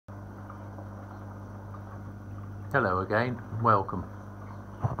Hello again, welcome.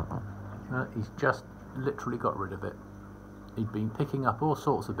 He's just literally got rid of it. He'd been picking up all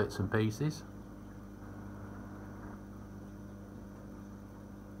sorts of bits and pieces.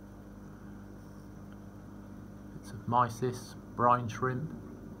 Bits of mysis, brine shrimp,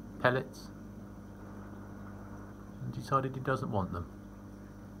 pellets, and decided he doesn't want them.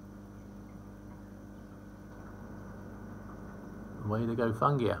 Way to go,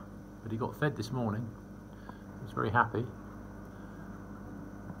 fungia. But he got fed this morning. He was very happy.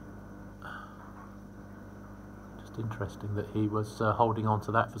 Just interesting that he was holding on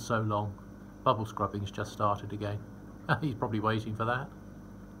to that for so long. Bubble scrubbing's just started again. He's probably waiting for that.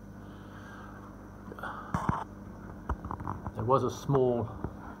 There was a small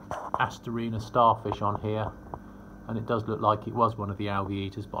Asterina starfish on here, and it does look like it was one of the algae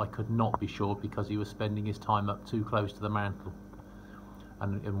eaters, but I could not be sure because he was spending his time up too close to the mantle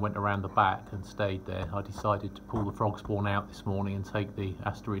and went around the back and stayed there. I decided to pull the frog spawn out this morning and take the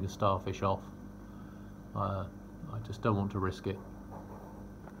Asterina starfish off. I just don't want to risk it.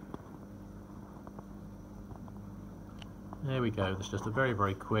 There we go. That's just a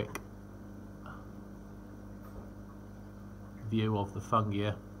very quick view of the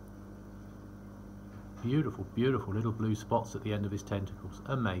fungia. Beautiful little blue spots at the end of his tentacles.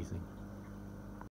 Amazing.